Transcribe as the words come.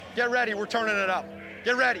Get ready, we're turning it up.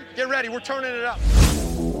 Get ready, we're turning it up.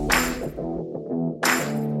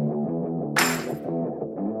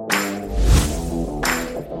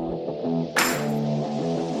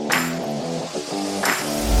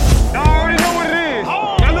 Y'all already know what it is.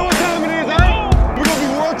 Y'all know what time it is, huh? We're gonna be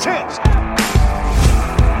world champs.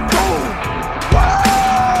 Boom!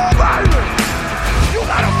 Whoa, baby! You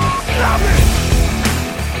gotta stop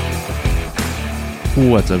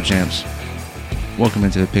it! What's up, champs? Welcome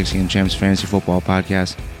into the Pigskin Champs Fantasy Football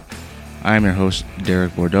Podcast. I am your host,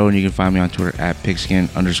 Derek Bordeaux, and you can find me on Twitter at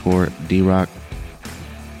pigskin_drock.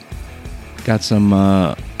 Got some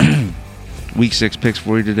Week 6 picks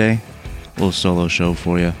for you today. A little solo show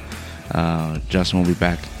for you. Justin will be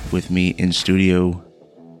back with me in studio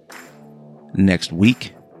next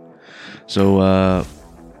week. So,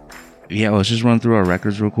 let's just run through our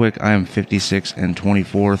records real quick. I am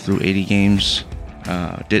 56-24 through 80 games.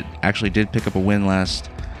 Did pick up a win last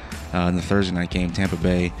in the Thursday night game. Tampa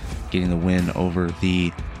Bay getting the win over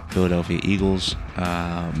the Philadelphia Eagles.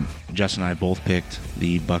 Justin and I both picked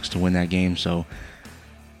the Bucks to win that game. So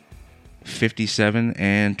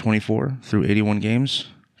 57-24 through 81 games,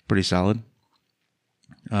 pretty solid.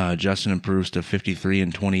 Justin improves to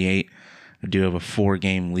 53-28. I do have a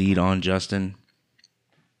 4-game lead on Justin.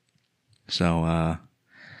 So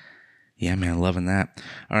yeah, man, loving that.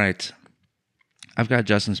 All right. I've got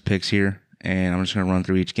Justin's picks here, and I'm just going to run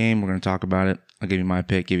through each game. We're going to talk about it. I'll give you my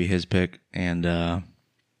pick, give you his pick, and we'll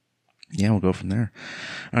go from there.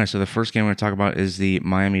 All right, so the first game we're going to talk about is the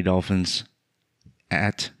Miami Dolphins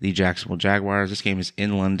at the Jacksonville Jaguars. This game is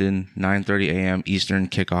in London, 9:30 a.m. Eastern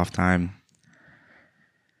kickoff time.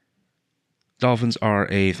 Dolphins are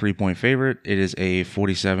a 3-point favorite. It is a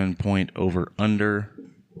 47-point over-under.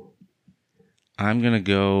 I'm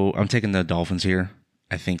taking the Dolphins here.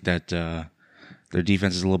 I think that their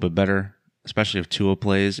defense is a little bit better, especially if Tua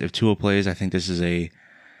plays. If Tua plays, I think this is a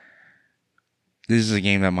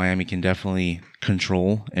game that Miami can definitely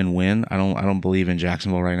control and win. I don't believe in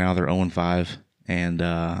Jacksonville right now. They're 0-5,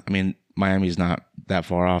 and Miami's not that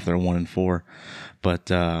far off. They're 1-4, but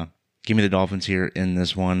give me the Dolphins here in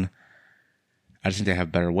this one. I just think they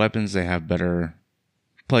have better weapons. They have better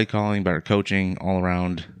play calling, better coaching all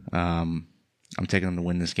around. I'm taking them to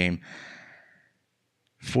win this game.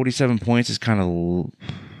 47 points is kind of low,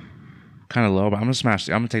 but I'm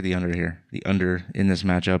gonna take the under here. The under in this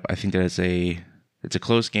matchup. I think that it's a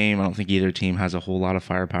close game. I don't think either team has a whole lot of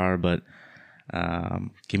firepower, but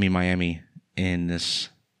give me Miami in this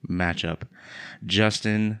matchup.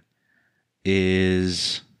 Justin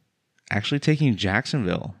is actually taking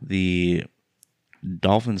Jacksonville. The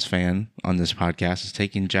Dolphins fan on this podcast is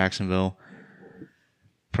taking Jacksonville.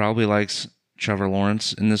 Probably likes Trevor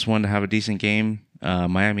Lawrence in this one to have a decent game.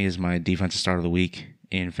 Miami is my defensive start of the week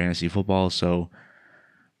in fantasy football, so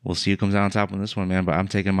we'll see who comes out on top on this one, man. But I'm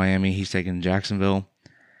taking Miami. He's taking Jacksonville.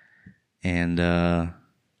 And, the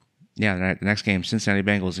next game, Cincinnati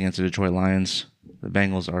Bengals against the Detroit Lions. The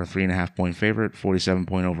Bengals are a 3.5-point favorite,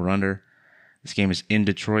 47-point over-under. This game is in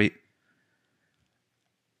Detroit.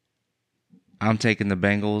 I'm taking the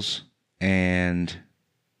Bengals, and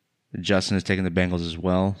Justin is taking the Bengals as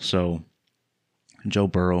well. So Joe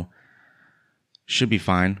Burrow should be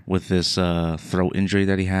fine with this throat injury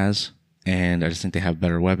that he has. And I just think they have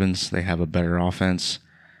better weapons. They have a better offense.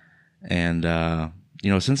 And,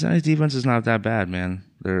 Cincinnati's defense is not that bad, man.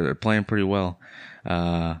 They're playing pretty well.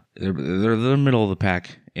 They're the middle of the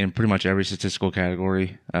pack in pretty much every statistical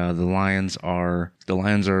category. The Lions are a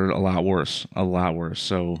lot worse.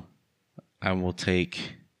 So I'm going to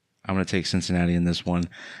take Cincinnati in this one. I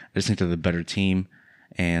just think they're the better team.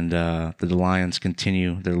 And the Lions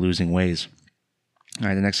continue their losing ways. All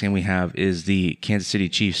right, the next game we have is the Kansas City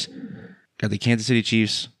Chiefs. Got the Kansas City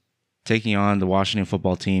Chiefs taking on the Washington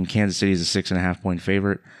football team. Kansas City is a 6.5-point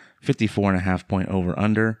favorite, 54.5-point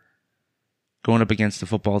over-under. Going up against the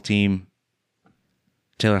football team,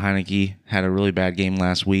 Taylor Heineke had a really bad game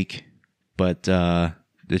last week, but the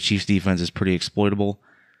Chiefs' defense is pretty exploitable.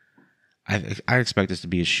 I expect this to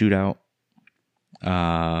be a shootout.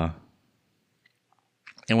 And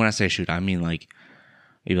when I say shootout, I mean maybe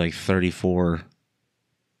 34-30,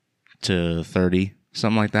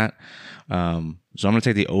 something like that. So I'm going to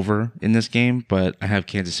take the over in this game, but I have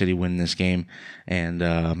Kansas City win this game, and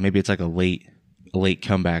maybe it's like a late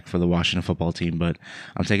comeback for the Washington football team, but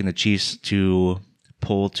I'm taking the Chiefs to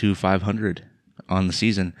pull to 500 on the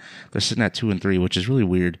season. They're sitting at 2-3, which is really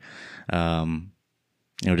weird, to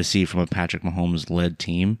see from a Patrick Mahomes-led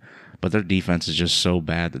team, but their defense is just so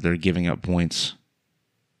bad that they're giving up points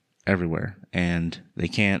everywhere, and they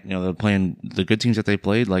can't, they're playing the good teams that they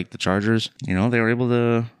played, like the Chargers. They were able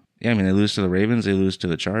to yeah, I mean, they lose to the Ravens, they lose to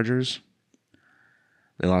the Chargers,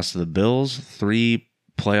 they lost to the Bills, 3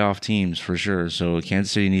 playoff teams for sure. So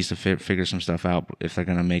Kansas City needs to figure some stuff out if they're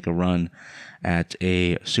going to make a run at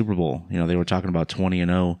a Super Bowl. You know, they were talking about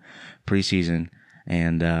 20-0 preseason,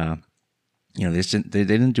 and you know, they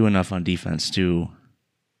didn't do enough on defense to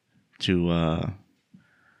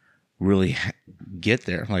really get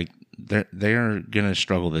there. Like they are going to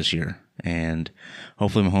struggle this year, and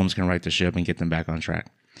hopefully Mahomes can right the ship and get them back on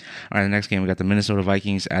track. All right, the next game we got the Minnesota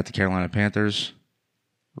Vikings at the Carolina Panthers.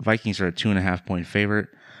 Vikings are a 2.5-point favorite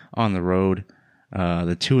on the road.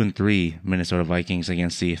 The 2-3 Minnesota Vikings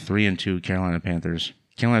against the 3-2 Carolina Panthers.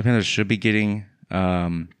 Carolina Panthers should be getting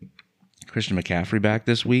Christian McCaffrey back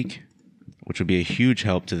this week, which would be a huge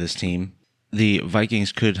help to this team. The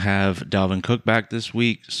Vikings could have Dalvin Cook back this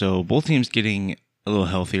week, so both teams getting a little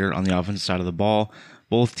healthier on the offensive side of the ball.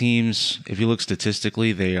 Both teams, if you look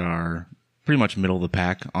statistically, they are pretty much middle of the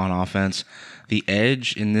pack on offense. The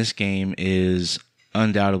edge in this game is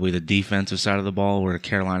undoubtedly the defensive side of the ball, where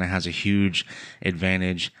Carolina has a huge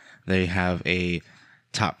advantage. They have a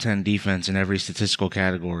top 10 defense in every statistical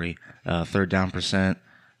category, third down percent,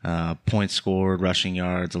 points scored, rushing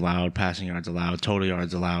yards allowed, passing yards allowed, total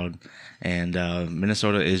yards allowed, and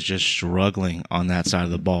Minnesota is just struggling on that side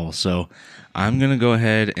of the ball. So I'm going to go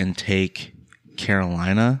ahead and take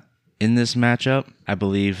Carolina in this matchup. I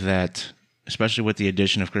believe that, especially with the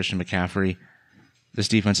addition of Christian McCaffrey, this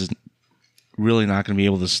defense is really not going to be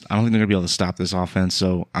able to. I don't think they're going to be able to stop this offense.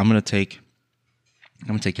 So I'm going to take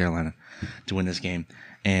Carolina to win this game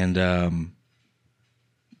and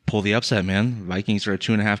pull the upset, man. Vikings are a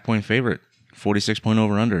 2.5-point favorite, 46-point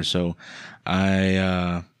over under. So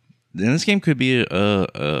then this game could be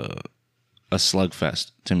a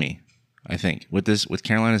slugfest to me. I think with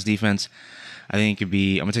Carolina's defense, I think it could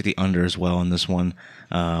be. I'm going to take the under as well in this one.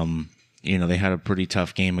 You know, they had a pretty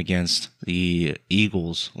tough game against the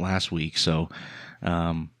Eagles last week. So,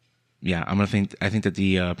 yeah, I think that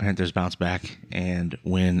the Panthers bounce back and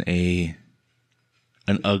win an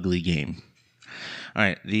ugly game. All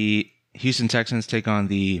right, the Houston Texans take on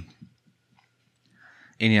the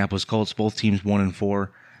Indianapolis Colts. Both teams 1-4.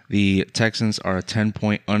 The Texans are a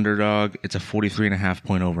 10-point underdog. It's a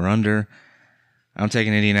 43.5-point over-under. I'm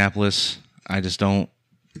taking Indianapolis. I just don't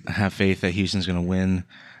have faith that Houston's going to win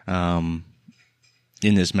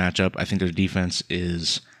in this matchup. I think their defense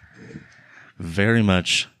is very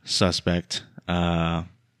much suspect. You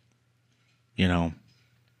know,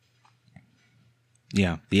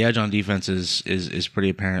 yeah, the edge on defense is pretty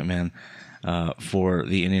apparent, man, for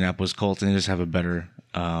the Indianapolis Colts, and they just have a better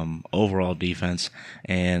overall defense.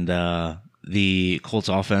 And the Colts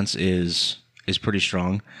offense is pretty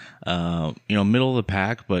strong. You know, middle of the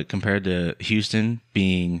pack, but compared to Houston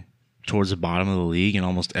being towards the bottom of the league in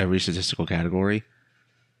almost every statistical category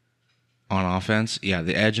on offense, yeah,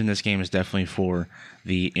 the edge in this game is definitely for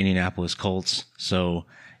the Indianapolis Colts. So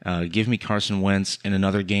give me Carson Wentz in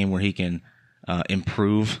another game where he can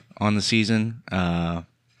improve on the season. You know,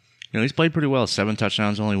 he's played pretty well. 7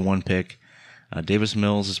 touchdowns, only 1 pick. Davis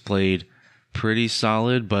Mills has played pretty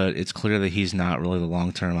solid, but it's clear that he's not really the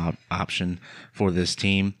long-term option for this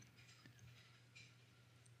team.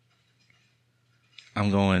 I'm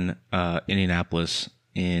going Indianapolis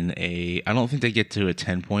in I don't think they get to a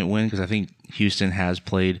 10-point win because I think Houston has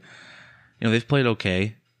played, you know, they've played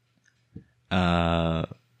okay.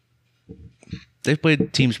 They've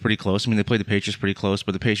played teams pretty close. I mean, they played the Patriots pretty close,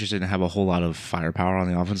 but the Patriots didn't have a whole lot of firepower on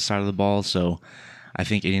the offensive side of the ball, so I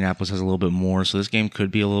think Indianapolis has a little bit more, so this game could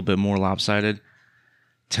be a little bit more lopsided.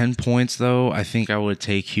 10 points, though, I think I would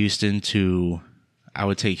take Houston because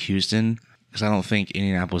I don't think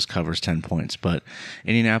Indianapolis covers 10 points, but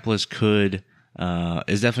Indianapolis is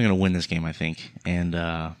definitely going to win this game, I think, and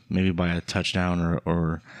maybe by a touchdown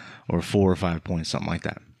or 4 or 5 points, something like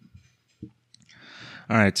that.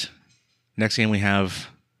 All right, next game we have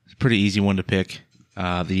a pretty easy one to pick.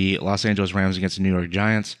 The Los Angeles Rams against the New York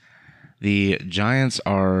Giants. The Giants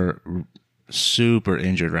are super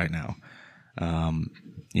injured right now.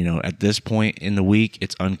 You know, at this point in the week,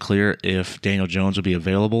 it's unclear if Daniel Jones will be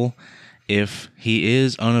available. If he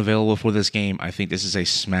is unavailable for this game, I think this is a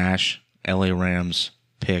smash LA Rams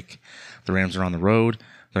pick. The Rams are on the road.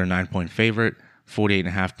 They're a 9-point favorite,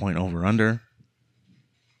 48.5-point over-under.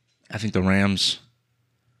 I think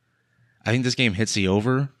this game hits the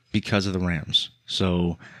over because of the Rams.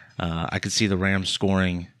 So I could see the Rams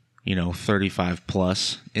scoring, 35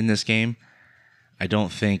 plus in this game. I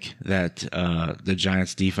don't think that the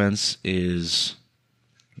Giants defense is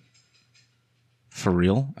for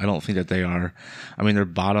real. I don't think that they are. I mean, they're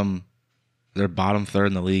bottom third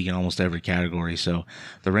in the league in almost every category. So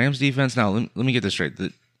the Rams defense, now let me get this straight.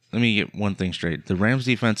 let me get one thing straight. The Rams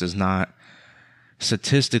defense is not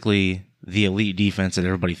statistically the elite defense that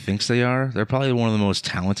everybody thinks they are. They're probably one of the most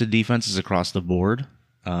talented defenses across the board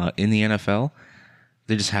in the NFL.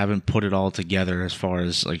 They just haven't put it all together as far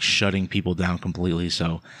as like shutting people down completely.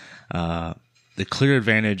 So the clear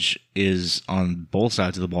advantage is on both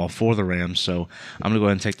sides of the ball for the Rams. So I'm going to go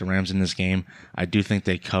ahead and take the Rams in this game. I do think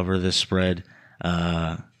they cover this spread.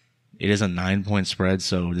 It is a 9-point spread,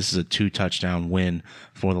 so this is a 2-touchdown win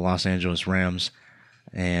for the Los Angeles Rams.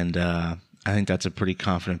 And I think that's a pretty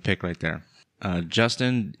confident pick right there.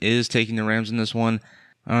 Justin is taking the Rams in this one.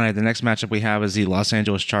 All right, the next matchup we have is the Los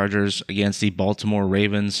Angeles Chargers against the Baltimore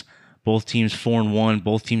Ravens. Both teams 4-1,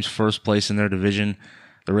 both teams first place in their division.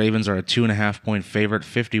 The Ravens are a 2.5-point favorite,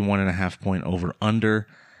 51.5-point over-under.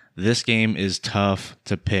 This game is tough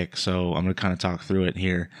to pick, so I'm going to kind of talk through it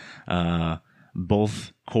here.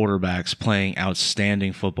 Both quarterbacks playing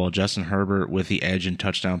outstanding football. Justin Herbert with the edge in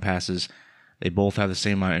touchdown passes. They both have the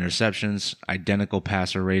same amount of interceptions, identical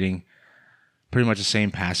passer rating, pretty much the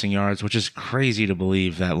same passing yards, which is crazy to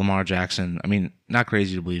believe that Lamar Jackson, I mean, not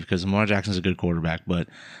crazy to believe because Lamar Jackson's a good quarterback, but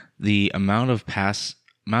the amount of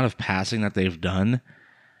passing that they've done,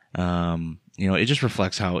 it just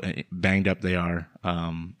reflects how banged up they are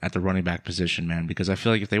at the running back position, man, because I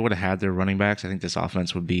feel like if they would have had their running backs, I think this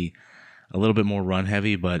offense would be a little bit more run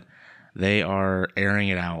heavy, but they are airing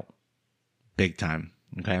it out big time,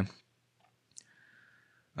 okay?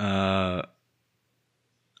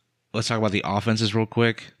 Let's talk about the offenses real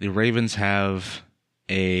quick. The Ravens have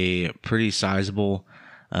a pretty sizable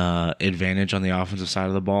advantage on the offensive side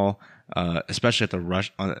of the ball, especially at the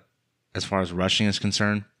rush, as far as rushing is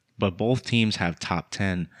concerned. But both teams have top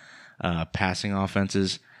 10 passing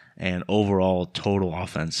offenses and overall total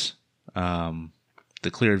offense. The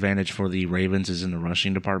clear advantage for the Ravens is in the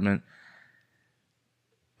rushing department.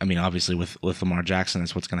 I mean, obviously with Lamar Jackson,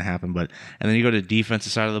 that's what's going to happen. And then you go to the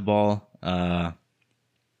defensive side of the ball.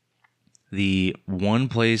 The one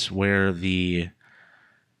place where the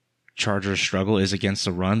Chargers struggle is against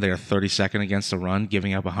the run. They are 32nd against the run,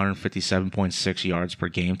 giving up 157.6 yards per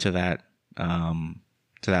game to that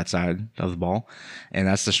side of the ball. And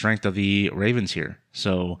that's the strength of the Ravens here.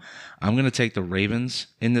 So I'm going to take the Ravens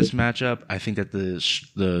in this matchup. I think that the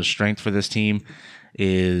strength for this team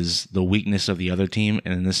is the weakness of the other team.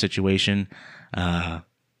 And in this situation, you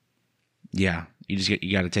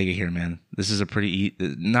got to take it here, man. This is a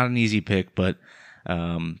not an easy pick, but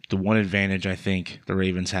the one advantage I think the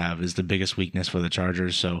Ravens have is the biggest weakness for the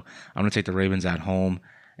Chargers. So I'm going to take the Ravens at home,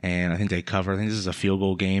 and I think they cover. I think this is a field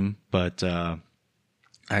goal game, but I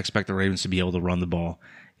expect the Ravens to be able to run the ball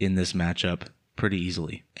in this matchup pretty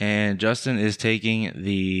easily. And Justin is taking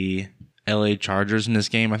the LA Chargers in this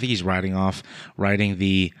game. I think he's riding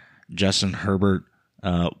the Justin Herbert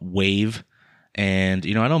wave. And,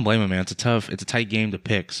 I don't blame him, man. It's a tight game to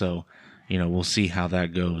pick. So, we'll see how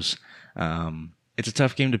that goes. It's a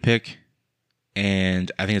tough game to pick,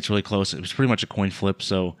 and I think it's really close. It was pretty much a coin flip.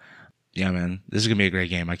 So, yeah, man, this is going to be a great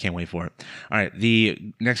game. I can't wait for it. All right,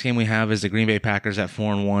 the next game we have is the Green Bay Packers at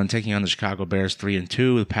 4-1, taking on the Chicago Bears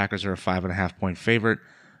 3-2. The Packers are a 5.5-point favorite,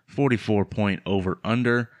 44-point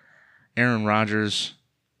over-under. Aaron Rodgers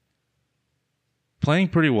playing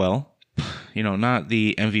pretty well. Not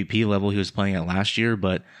the MVP level he was playing at last year,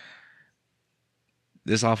 but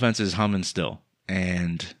this offense is humming still.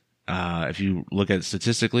 And if you look at it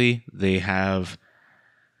statistically, they have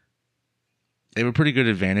a pretty good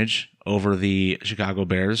advantage over the Chicago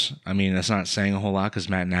Bears. I mean, that's not saying a whole lot because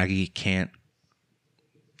Matt Nagy can't.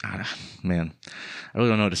 Man, I really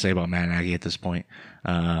don't know what to say about Matt Nagy at this point.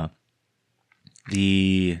 The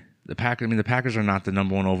Packers are not the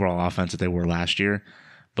number one overall offense that they were last year,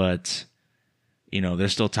 but they're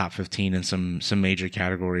still top 15 in some major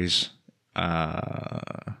categories.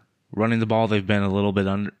 Running the ball, they've been a little bit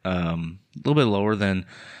lower than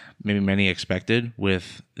maybe many expected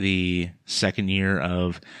with the second year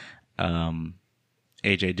of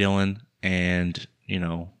A.J. Dillon and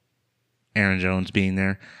Aaron Jones being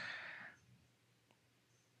there.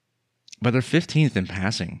 But they're 15th in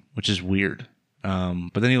passing, which is weird.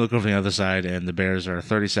 But then you look over the other side, and the Bears are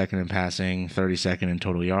 32nd in passing, 32nd in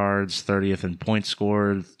total yards, 30th in points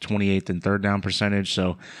scored, 28th in third down percentage.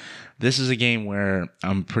 So this is a game where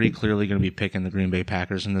I'm pretty clearly going to be picking the Green Bay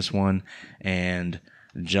Packers in this one, and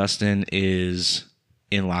Justin is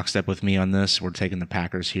in lockstep with me on this. We're taking the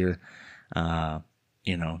Packers here.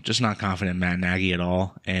 Just not confident in Matt Nagy at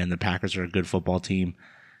all, and the Packers are a good football team,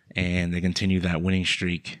 and they continue that winning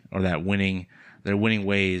streak or their winning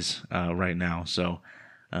ways right now. So,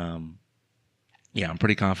 I'm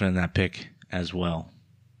pretty confident in that pick as well.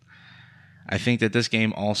 I think that this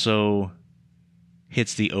game also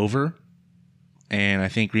hits the over, and I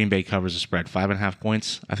think Green Bay covers the spread, 5.5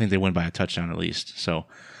 points. I think they win by a touchdown at least. So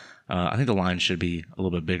I think the line should be a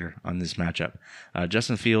little bit bigger on this matchup.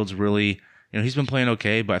 Justin Fields really, he's been playing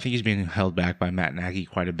okay, but I think he's being held back by Matt Nagy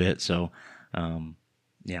quite a bit. So,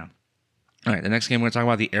 yeah. All right, the next game we're going to talk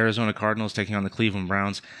about the Arizona Cardinals taking on the Cleveland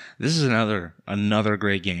Browns. This is another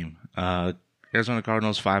great game. Arizona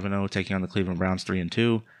Cardinals 5-0 taking on the Cleveland Browns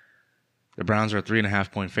 3-2. The Browns are a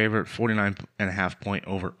 3.5-point favorite, 49.5-point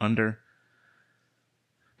over/under.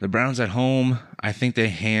 The Browns at home, I think they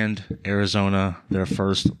hand Arizona their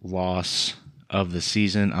first loss of the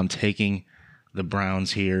season. I'm taking the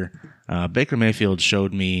Browns here. Baker Mayfield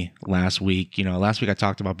showed me last week. Last week I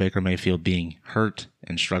talked about Baker Mayfield being hurt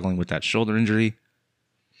and struggling with that shoulder injury.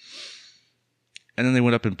 And then they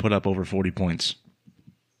went up and put up over 40 points.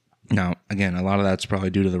 Now, again, a lot of that's probably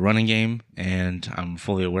due to the running game, and I'm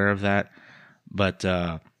fully aware of that. But,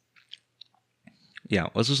 yeah,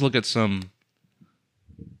 let's just look at some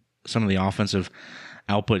of the offensive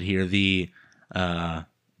output here. The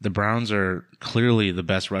Browns are clearly the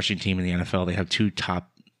best rushing team in the NFL. They have two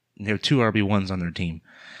RB1s on their team.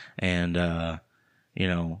 And,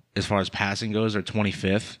 as far as passing goes, they're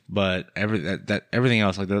 25th, but everything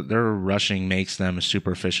else, like their rushing makes them a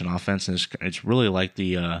super efficient offense. And it's really like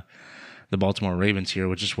the Baltimore Ravens here,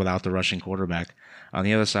 which is without the rushing quarterback. On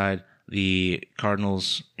the other side, the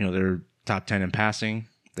Cardinals, they're top 10 in passing.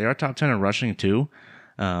 They are top 10 in rushing too.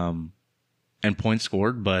 And points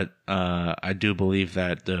scored, but I do believe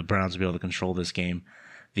that the Browns will be able to control this game.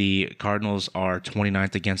 The Cardinals are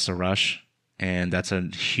 29th against the rush, and that's a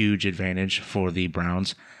huge advantage for the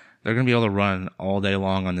Browns. They're going to be able to run all day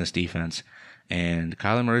long on this defense, and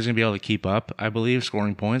Kyler Murray's going to be able to keep up, I believe,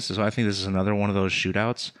 scoring points. So I think this is another one of those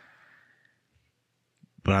shootouts.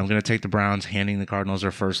 But I'm going to take the Browns, handing the Cardinals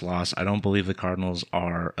their first loss. I don't believe the Cardinals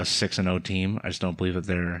are a 6-0 team. I just don't believe that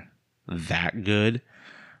they're that good.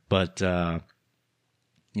 But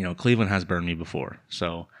Cleveland has burned me before,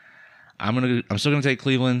 so I'm still gonna take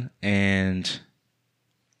Cleveland, and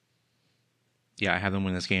yeah, I have them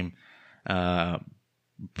win this game.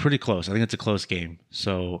 Pretty close. I think it's a close game.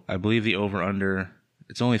 So I believe the over/under.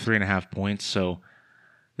 It's only 3.5 points, so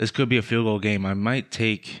this could be a field goal game. I might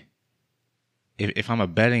take, if I'm a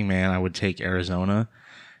betting man, I would take Arizona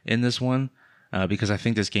in this one. Because I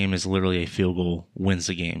think this game is literally a field goal wins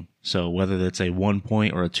the game. So whether it's a 1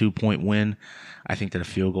 point or a 2 point win, I think that a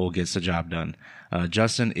field goal gets the job done.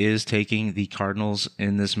 Justin is taking the Cardinals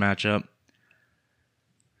in this matchup.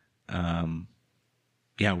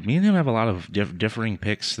 Yeah, me and him have a lot of differing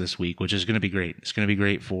picks this week, which is going to be great. It's going to be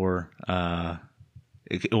great for,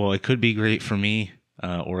 it could be great for me,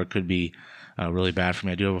 or it could be really bad for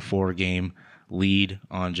me. I do have a 4-game lead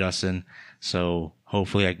on Justin, so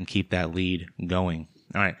hopefully I can keep that lead going.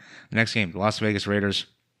 All right, the next game, the Las Vegas Raiders,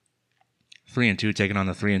 3-2, taking on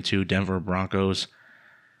the 3-2 Denver Broncos.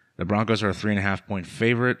 The Broncos are a 3.5-point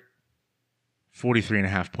favorite,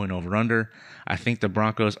 43.5-point over/under. I think the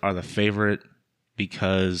Broncos are the favorite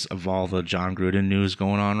because of all the John Gruden news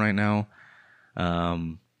going on right now.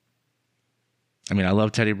 I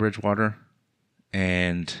love Teddy Bridgewater,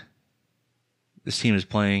 and this team is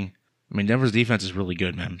playing. Denver's defense is really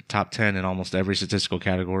good, man. Top 10 in almost every statistical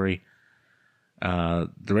category. The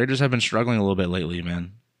Raiders have been struggling a little bit lately,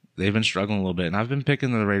 man. They've been struggling a little bit, and I've been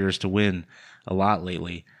picking the Raiders to win a lot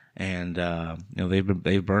lately. And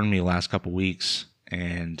they've burned me the last couple weeks,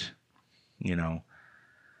 and I'm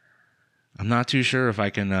not too sure if I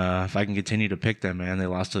can continue to pick them, man. They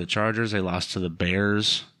lost to the Chargers, they lost to the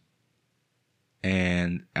Bears,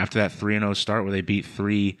 and after that 3-0 start where they beat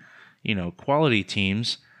 3, quality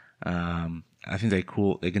teams. I think they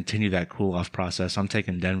continue that cool off process. I'm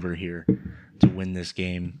taking Denver here to win this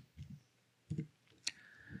game.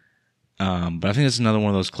 But I think it's another one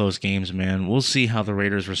of those close games, man. We'll see how the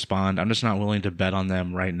Raiders respond. I'm just not willing to bet on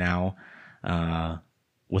them right now.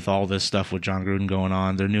 With all this stuff with John Gruden going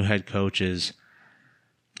on, their new head coach the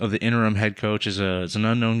interim head coach is an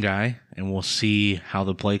unknown guy, and we'll see how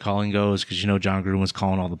the play calling goes because John Gruden was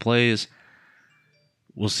calling all the plays.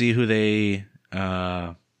 We'll see who they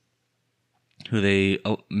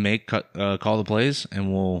make call the plays,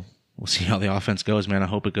 and we'll see how the offense goes, man. I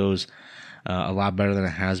hope it goes a lot better than it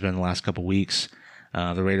has been the last couple weeks.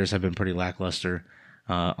 The Raiders have been pretty lackluster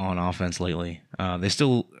on offense lately. They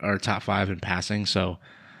still are top 5 in passing,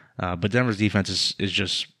 but Denver's defense is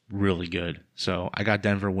just really good. So I got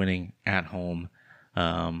Denver winning at home.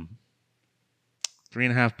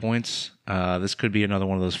 3.5 points. This could be another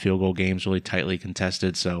one of those field goal games, really tightly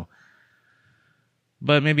contested.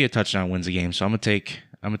 But maybe a touchdown wins the game. So I'm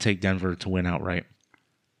gonna take Denver to win outright.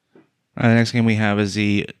 The next game we have is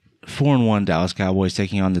the 4-1 Dallas Cowboys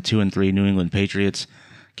taking on the 2-3 New England Patriots.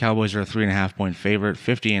 Cowboys are a 3.5-point favorite,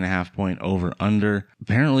 50.5-point over/under.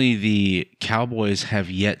 Apparently, the Cowboys have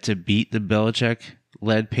yet to beat the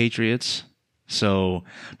Belichick-led Patriots, so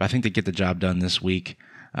I think they get the job done this week.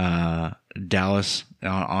 Dallas,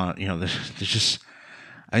 there's just,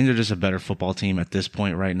 I think they're just a better football team at this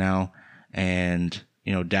point right now, and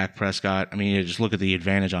Dak Prescott. I mean, just look at the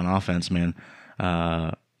advantage on offense, man.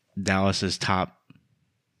 Dallas is top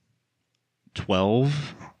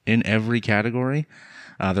 12 in every category.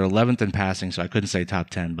 They're 11th in passing, so I couldn't say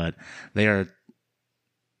top 10, but they're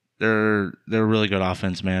a really good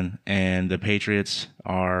offense, man. And the Patriots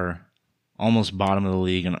are almost bottom of the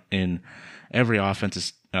league in every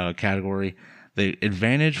offensive category. The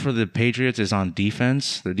advantage for the Patriots is on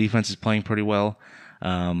defense. Their defense is playing pretty well,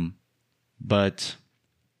 but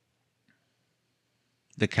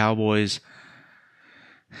the Cowboys'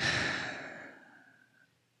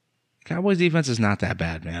 defense is not that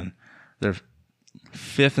bad, man. They're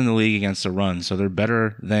 5th in the league against the run, so they're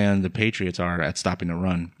better than the Patriots are at stopping the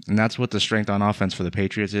run. And that's what the strength on offense for the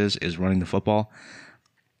Patriots is running the football.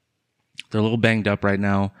 They're a little banged up right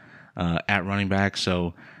now at running back,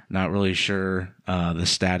 so not really sure the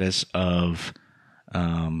status of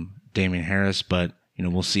Damian Harris, but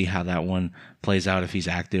we'll see how that one plays out if he's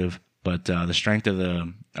active. But the strength of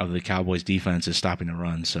the Cowboys defense is stopping the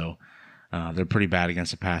run, so they're pretty bad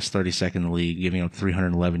against the pass, 32nd in the league, giving up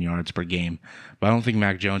 311 yards per game. But I don't think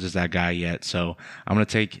Mac Jones is that guy yet, so I'm going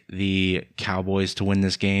to take the Cowboys to win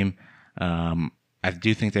this game. I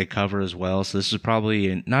do think they cover as well, so this is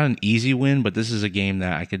probably not an easy win, but this is a game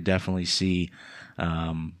that I could definitely see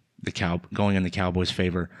going in the Cowboys'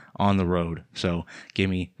 favor on the road. So give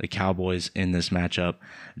me the Cowboys in this matchup.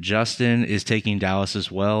 Justin is taking Dallas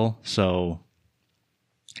as well, so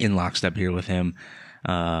in lockstep here with him.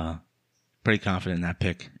 Pretty confident in that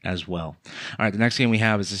pick as well. All right, the next game we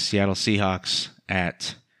have is the Seattle Seahawks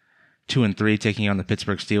at 2-3 taking on the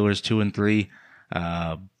Pittsburgh Steelers, 2-3.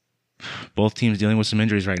 Both teams dealing with some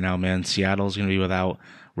injuries right now, man. Seattle's going to be without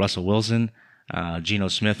Russell Wilson. Geno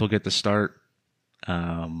Smith will get the start.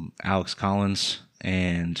 Alex Collins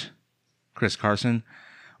and Chris Carson.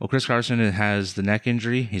 Well, Chris Carson has the neck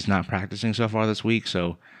injury. He's not practicing so far this week,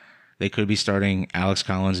 so they could be starting Alex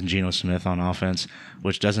Collins and Geno Smith on offense,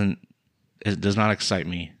 which does not excite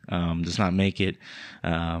me. Does not make it.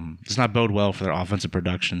 Does not bode well for their offensive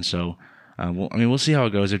production. So, we'll see how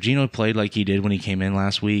it goes. If Geno played like he did when he came in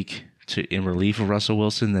last week in relief of Russell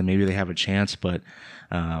Wilson, then maybe they have a chance. But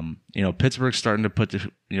Pittsburgh's starting to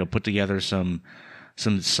put together some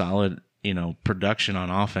solid production on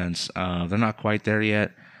offense. They're not quite there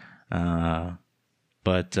yet,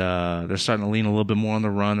 but they're starting to lean a little bit more on the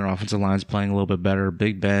run. Their offensive line's playing a little bit better.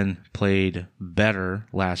 Big Ben played better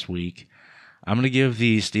last week. I'm going to give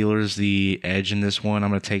the Steelers the edge in this one. I'm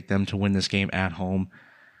going to take them to win this game at home.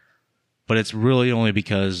 But it's really only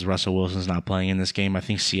because Russell Wilson's not playing in this game. I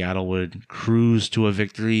think Seattle would cruise to a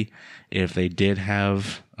victory if they did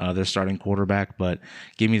have their starting quarterback. But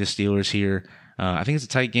give me the Steelers here. I think it's a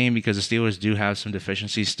tight game because the Steelers do have some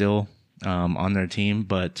deficiencies still on their team.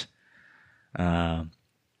 But I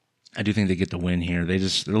do think they get the win here. They're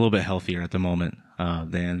a little bit healthier at the moment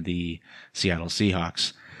than the Seattle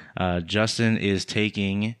Seahawks. Justin is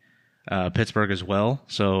taking Pittsburgh as well,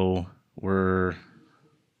 so we're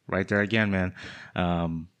right there again, man.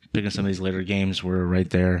 Picking some of these later games, we're right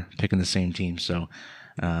there picking the same team. So,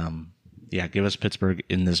 give us Pittsburgh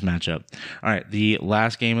in this matchup. All right, the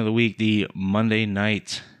last game of the week, the Monday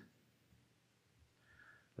night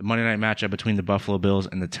matchup between the Buffalo Bills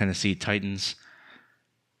and the Tennessee Titans.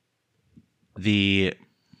 The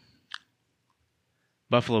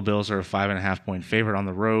Buffalo Bills are a 5.5-point favorite on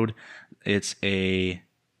the road. It's a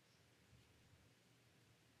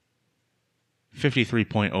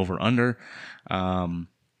 53-point over/under.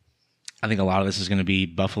 I think a lot of this is going to be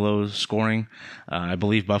Buffalo scoring. I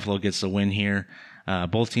believe Buffalo gets the win here.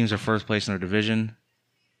 Both teams are first place in their division.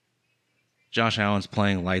 Josh Allen's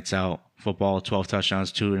playing lights out football, 12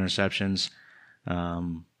 touchdowns, 2 interceptions.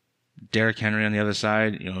 Derrick Henry on the other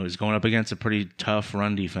side, is going up against a pretty tough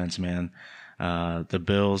run defense, man. The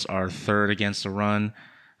Bills are third against the run,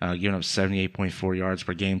 giving up 78.4 yards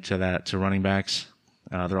per game to running backs.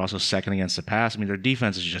 They're also second against the pass. I mean, their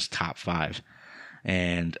defense is just top 5.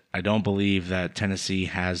 And I don't believe that Tennessee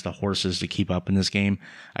has the horses to keep up in this game.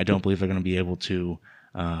 I don't believe they're going to be able to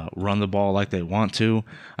run the ball like they want to.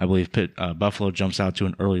 I believe Buffalo jumps out to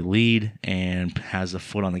an early lead and has the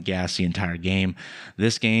foot on the gas the entire game.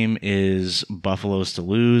 This game is Buffalo's to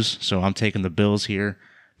lose, so I'm taking the Bills here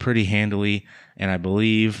pretty handily, and I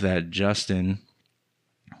believe that Justin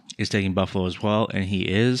is taking Buffalo as well, and he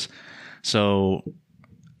is. So,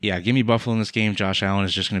 yeah, give me Buffalo in this game. Josh Allen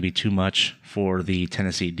is just going to be too much for the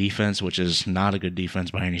Tennessee defense, which is not a good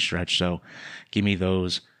defense by any stretch. So, give me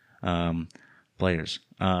those players.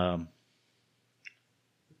 Let's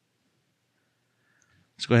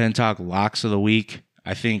go ahead and talk locks of the week.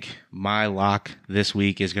 I think my lock this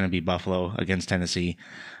week is going to be Buffalo against Tennessee.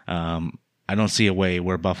 I don't see a way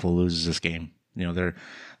where Buffalo loses this game. You know,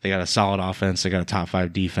 they got a solid offense. They got a top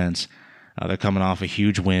 5 defense. They're coming off a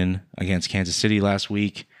huge win against Kansas City last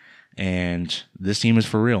week, and this team is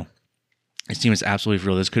for real. This team is absolutely for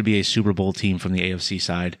real. This could be a Super Bowl team from the AFC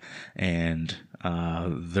side, and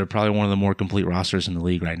they're probably one of the more complete rosters in the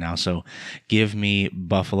league right now. So give me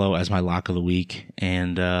Buffalo as my lock of the week.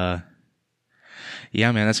 And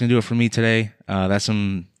yeah, man, that's going to do it for me today. That's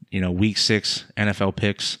some, week 6 NFL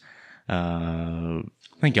picks.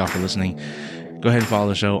 Thank y'all for listening. Go ahead and follow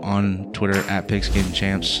the show on Twitter at Pigskin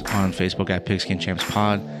Champs, on Facebook at Pigskin Champs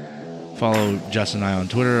Pod. Follow Justin and I on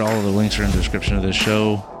Twitter. All of the links are in the description of this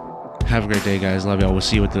show. Have a great day, guys. Love y'all. We'll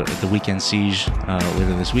see you at the Weekend Siege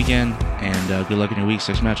later this weekend. And good luck in your week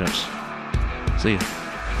 6 matchups. See ya.